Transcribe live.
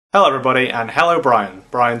Hello everybody, and hello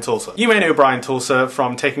Brian Tulsa. You may know Brian Tulsa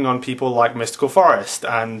from taking on people like Mystical Forest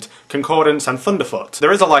and Concordance and Thunderfoot.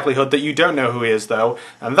 There is a likelihood that you don't know who he is though,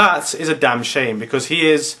 and that is a damn shame because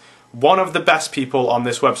he is one of the best people on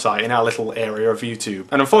this website in our little area of YouTube.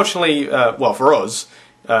 And unfortunately, well for us,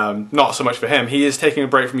 not so much for him, he is taking a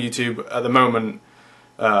break from YouTube at the moment,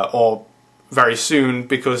 or very soon,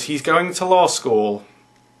 because he's going to law school.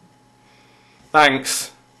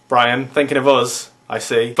 Thanks, Brian, thinking of us. I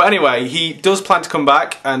see. But anyway, he does plan to come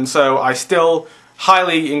back, and so I still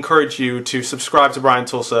highly encourage you to subscribe to Brian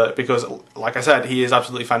Tulsa because, like I said, he is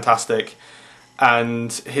absolutely fantastic,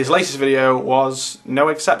 and his latest video was no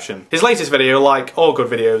exception. His latest video, like all good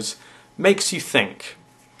videos, makes you think,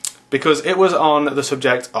 because it was on the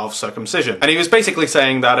subject of circumcision. And he was basically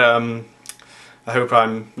saying that, I hope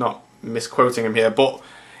I'm not misquoting him here, but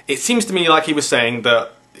it seems to me like he was saying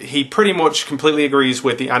that he pretty much completely agrees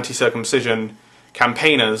with the anti-circumcision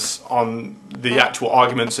campaigners on the actual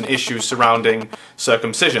arguments and issues surrounding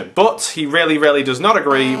circumcision. But he really does not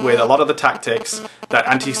agree with a lot of the tactics that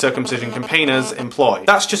anti-circumcision campaigners employ.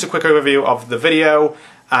 That's just a quick overview of the video,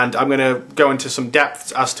 and I'm going to go into some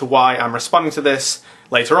depth as to why I'm responding to this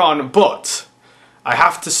later on, but I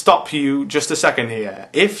have to stop you just a second here.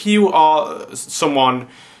 If you are someone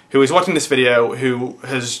who is watching this video who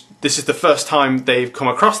this is the first time they've come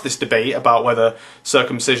across this debate about whether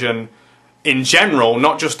circumcision in general,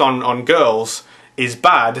 not just on girls, is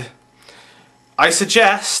bad, I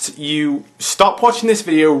suggest you stop watching this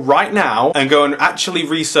video right now and go and actually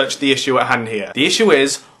research the issue at hand here. The issue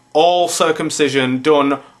is all circumcision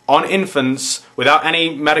done on infants without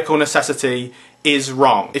any medical necessity is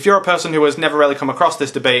wrong. If you're a person who has never really come across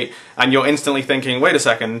this debate and you're instantly thinking, wait a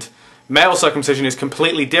second, male circumcision is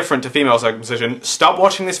completely different to female circumcision, stop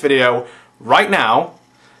watching this video right now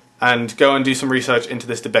and go and do some research into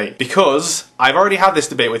this debate, because I've already had this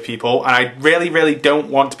debate with people and I really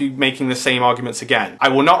don't want to be making the same arguments again. I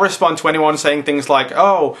will not respond to anyone saying things like,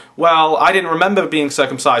 oh, well, I didn't remember being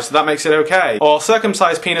circumcised, so that makes it okay. Or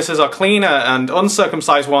circumcised penises are cleaner and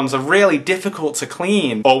uncircumcised ones are really difficult to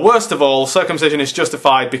clean. Or worst of all, circumcision is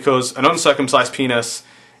justified because an uncircumcised penis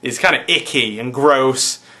is kind of icky and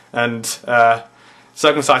gross, and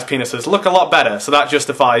circumcised penises look a lot better, so that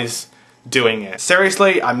justifies doing it.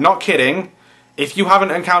 Seriously, I'm not kidding. If you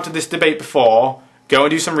haven't encountered this debate before, go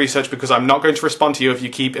and do some research, because I'm not going to respond to you if you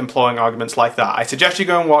keep employing arguments like that. I suggest you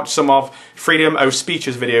go and watch some of Freedom of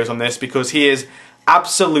Speech's videos on this, because he is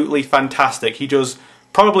absolutely fantastic. He does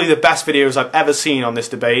probably the best videos I've ever seen on this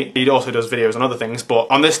debate. He also does videos on other things, but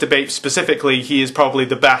on this debate specifically, he is probably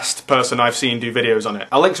the best person I've seen do videos on it.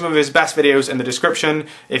 I'll link some of his best videos in the description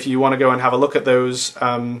if you want to go and have a look at those.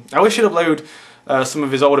 I wish he'd upload some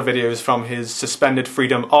of his older videos from his suspended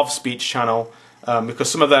Freedom of Speech channel,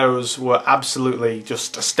 because some of those were absolutely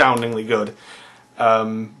just astoundingly good.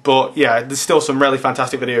 But yeah, there's still some really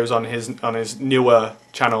fantastic videos on his newer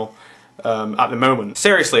channel at the moment.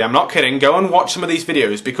 Seriously, I'm not kidding. Go and watch some of these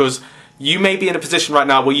videos, because you may be in a position right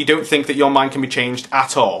now where you don't think that your mind can be changed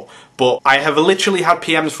at all. But I have literally had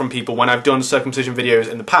PMs from people when I've done circumcision videos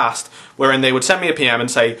in the past, wherein they would send me a PM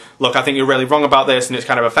and say, look, I think you're really wrong about this and it's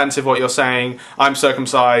kind of offensive what you're saying, I'm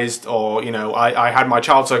circumcised, or, you know, I had my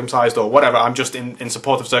child circumcised, or whatever, I'm just in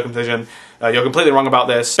support of circumcision, you're completely wrong about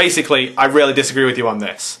this. Basically, I really disagree with you on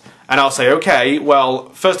this. And I'll say, okay, well,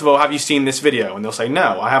 first of all, have you seen this video? And they'll say,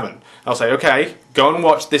 no, I haven't. I'll say, okay, go and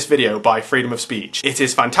watch this video by Freedom of Speech. It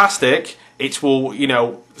is fantastic. It will, you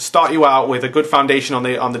know, start you out with a good foundation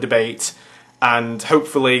on the debate, and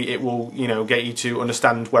hopefully it will, you know, get you to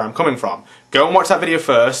understand where I'm coming from. Go and watch that video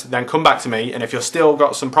first, then come back to me, and if you've still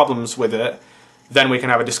got some problems with it, then we can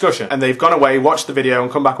have a discussion. And they've gone away, watched the video,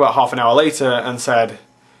 and come back about half an hour later and said,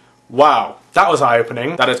 wow, that was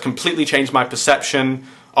eye-opening. That has completely changed my perception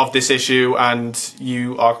of this issue, and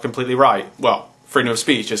you are completely right. Well, Freedom of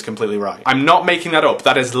Speech is completely right. I'm not making that up.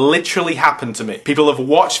 That has literally happened to me. People have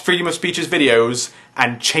watched Freedom of Speech's videos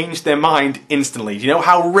and changed their mind instantly. Do you know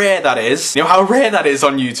how rare that is? You know how rare that is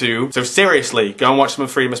on YouTube? So seriously, go and watch some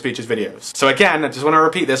of Freedom of Speech's videos. So again, I just want to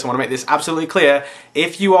repeat this. I want to make this absolutely clear.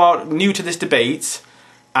 If you are new to this debate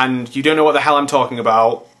and you don't know what the hell I'm talking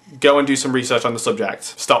about, go and do some research on the subject.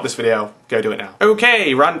 Stop this video. Go do it now.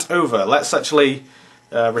 Okay, rant over. Let's actually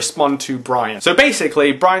respond to Brian. So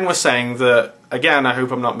basically, Brian was saying that, again, I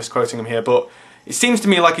hope I'm not misquoting him here, but it seems to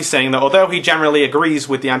me like he's saying that although he generally agrees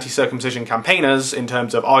with the anti-circumcision campaigners in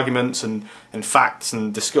terms of arguments and facts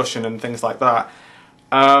and discussion and things like that,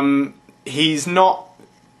 he's not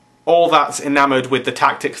all that enamoured with the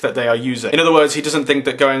tactics that they are using. In other words, he doesn't think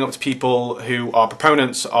that going up to people who are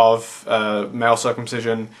proponents of male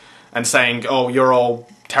circumcision and saying, oh, you're all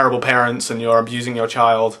terrible parents and you're abusing your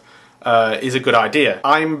child, is a good idea.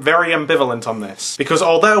 I'm very ambivalent on this, because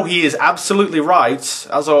although he is absolutely right,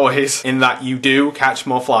 as always, in that you do catch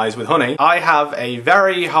more flies with honey, I have a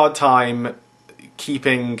very hard time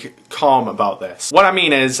keeping calm about this. What I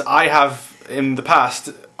mean is, I have, in the past,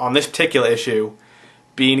 on this particular issue,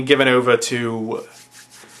 been given over to,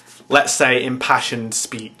 let's say, impassioned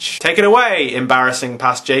speech. Take it away, embarrassing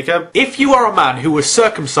past Jacob. If you are a man who was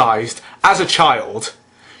circumcised as a child,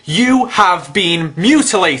 you have been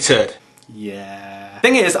mutilated. Yeah.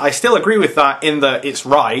 Thing is, I still agree with that in that it's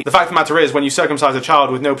right. The fact of the matter is, when you circumcise a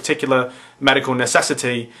child with no particular medical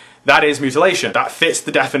necessity, that is mutilation. That fits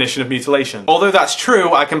the definition of mutilation. Although that's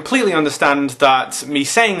true, I completely understand that me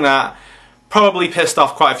saying that probably pissed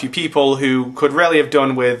off quite a few people who could really have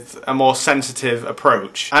done with a more sensitive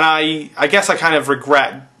approach. And I guess I kind of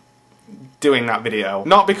regret doing that video.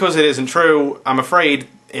 Not because it isn't true, I'm afraid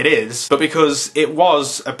it is, but because it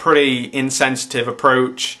was a pretty insensitive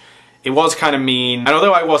approach. It was kind of mean, and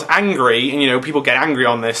although I was angry, and you know, people get angry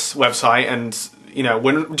on this website, and you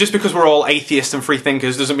know, just because we're all atheists and free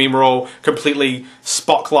thinkers doesn't mean we're all completely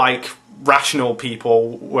Spock-like rational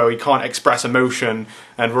people where we can't express emotion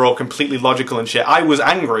and we're all completely logical and shit. I was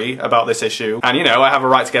angry about this issue, and you know, I have a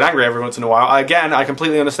right to get angry every once in a while. Again, I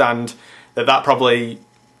completely understand that that probably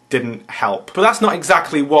didn't help. But that's not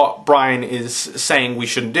exactly what Brian is saying we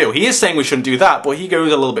shouldn't do. He is saying we shouldn't do that, but he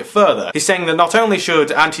goes a little bit further. He's saying that not only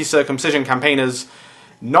should anti-circumcision campaigners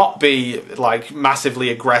not be, like, massively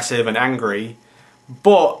aggressive and angry,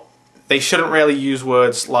 but they shouldn't really use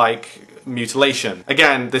words like mutilation.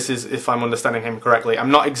 Again, this is, if I'm understanding him correctly,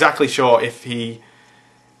 I'm not exactly sure if he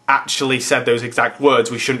actually said those exact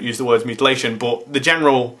words, we shouldn't use the words mutilation, but the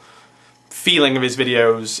general feeling of his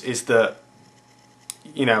videos is that,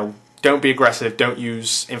 you know, don't be aggressive, don't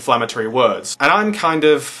use inflammatory words. And I'm kind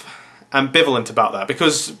of ambivalent about that,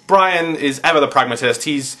 because Brian is ever the pragmatist.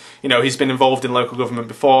 He's, you know, he's been involved in local government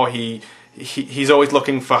before. He's always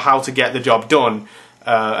looking for how to get the job done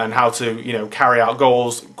and how to, you know, carry out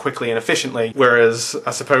goals quickly and efficiently. Whereas,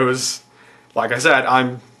 I suppose, like I said,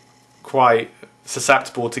 I'm quite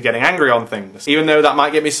susceptible to getting angry on things. Even though that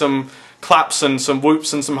might get me some claps and some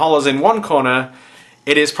whoops and some hollers in one corner,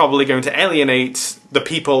 it is probably going to alienate the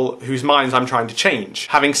people whose minds I'm trying to change.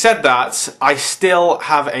 Having said that, I still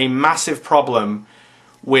have a massive problem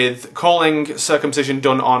with calling circumcision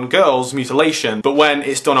done on girls mutilation, but when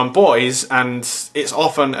it's done on boys, and it's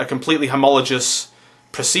often a completely homologous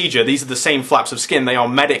procedure, these are the same flaps of skin, they are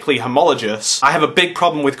medically homologous, I have a big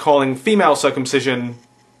problem with calling female circumcision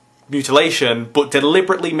mutilation, but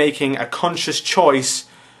deliberately making a conscious choice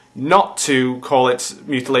not to call it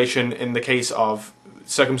mutilation in the case of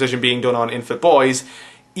circumcision being done on infant boys,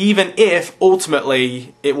 even if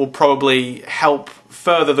ultimately it will probably help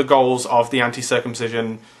further the goals of the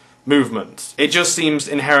anti-circumcision movement. It just seems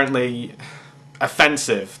inherently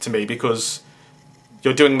offensive to me, because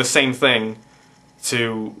you're doing the same thing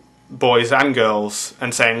to boys and girls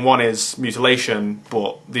and saying one is mutilation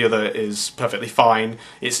but the other is perfectly fine.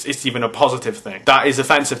 It's even a positive thing. That is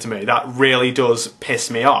offensive to me. That really does piss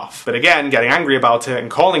me off. But again, getting angry about it and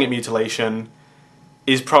calling it mutilation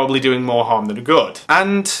is probably doing more harm than good.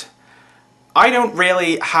 And I don't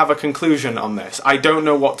really have a conclusion on this. I don't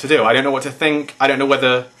know what to do. I don't know what to think. I don't know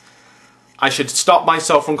whether I should stop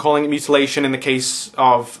myself from calling it mutilation in the case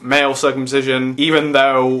of male circumcision, even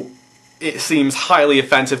though it seems highly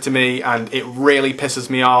offensive to me and it really pisses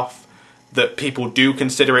me off that people do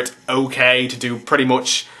consider it okay to do pretty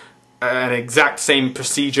much an exact same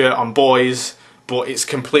procedure on boys, but it's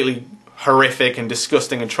completely horrific and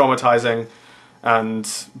disgusting and traumatizing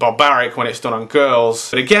and barbaric when it's done on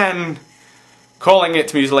girls. But again, calling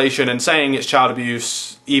it mutilation and saying it's child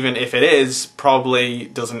abuse, even if it is, probably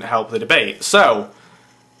doesn't help the debate. So,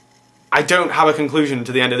 I don't have a conclusion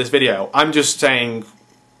to the end of this video. I'm just saying,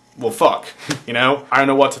 well, fuck, you know? I don't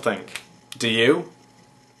know what to think. Do you?